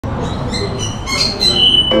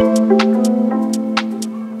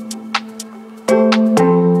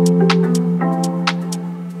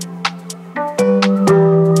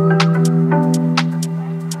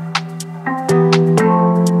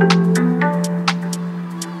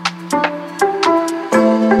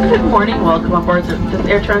morning. Welcome aboard this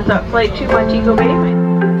Air Transat flight to Montego Bay.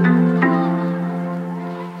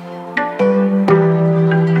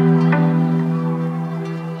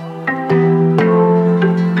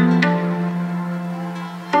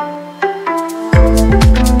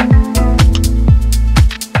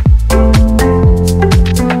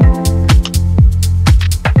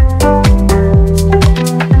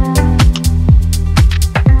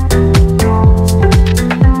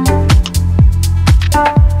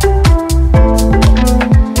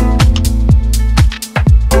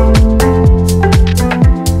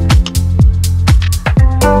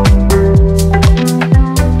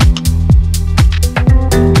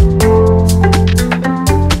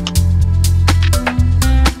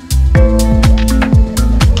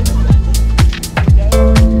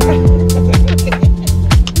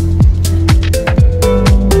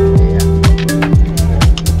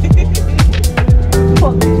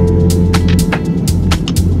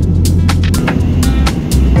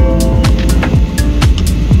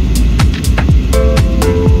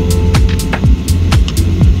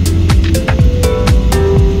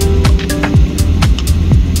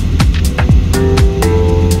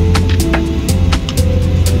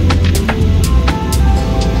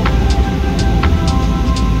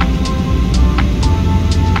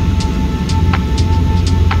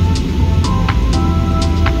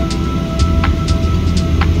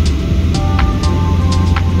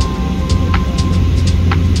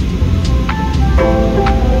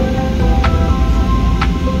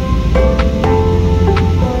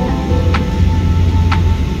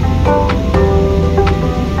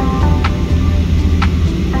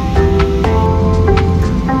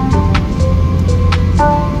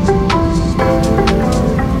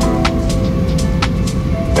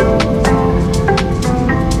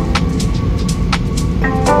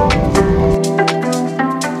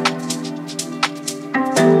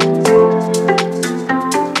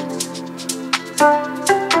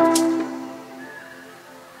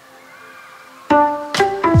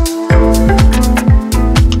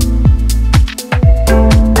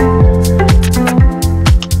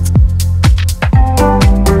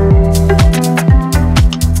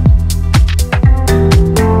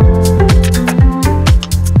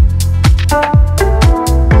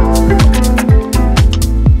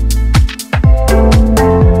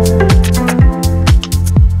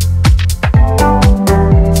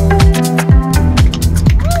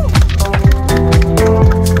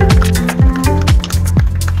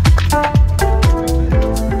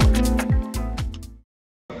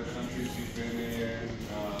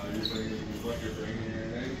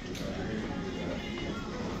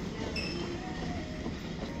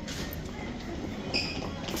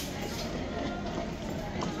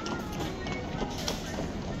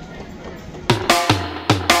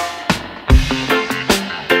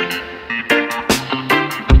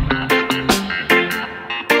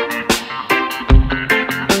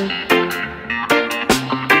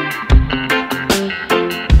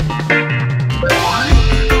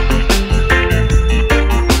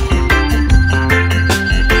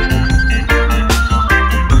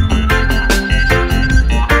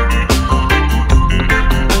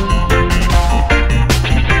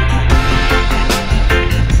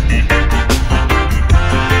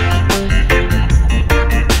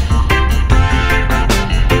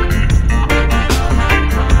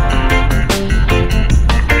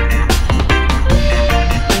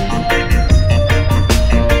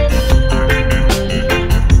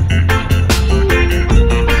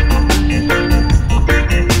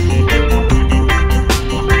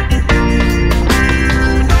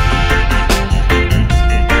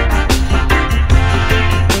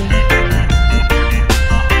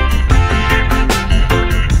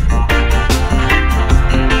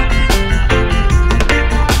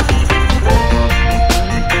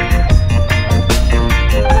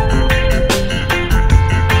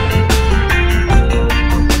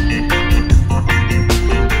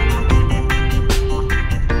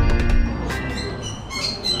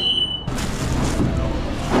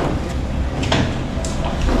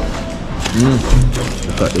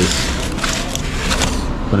 Look at this.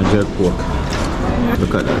 Gonna jerk pork.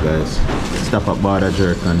 Look at that, guys. Stop at border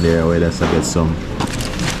jerk on there where let's get some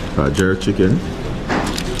jerk chicken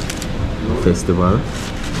festival.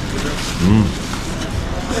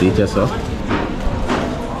 See it yourself?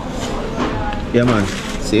 Yeah man,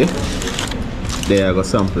 see? There I go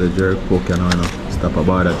sample the jerk pork, you know. Stop at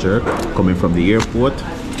border jerk coming from the airport.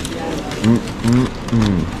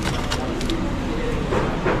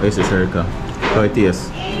 This is Erica. How it tastes?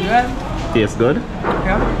 Good. Tastes good?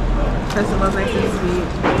 Yeah. Festival's nice and sweet.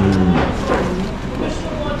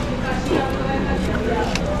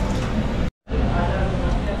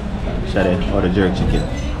 Shade, or the jerk chicken?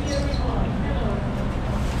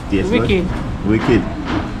 Tastes Wicked. good? Wicked.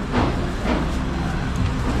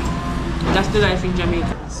 That's the life in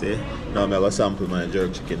Jamaica. See? Now I'm going to sample my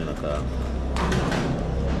jerk chicken in a car.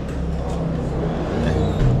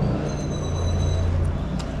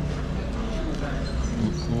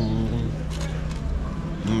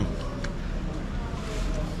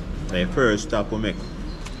 The first stop we make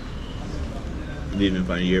leaving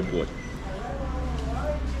from the airport.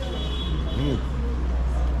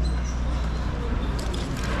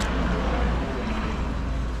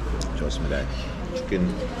 Trust me, that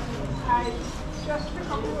chicken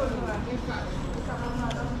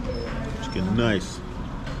nice.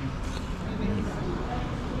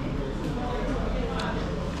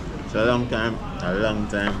 It's a long time. I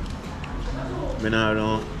don't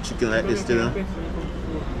know chicken like this still.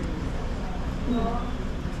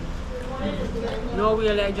 No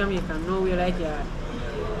way like Jamaica, no way like yard.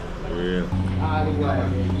 Real.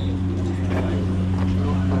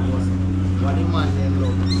 What the man them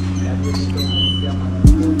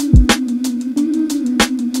love.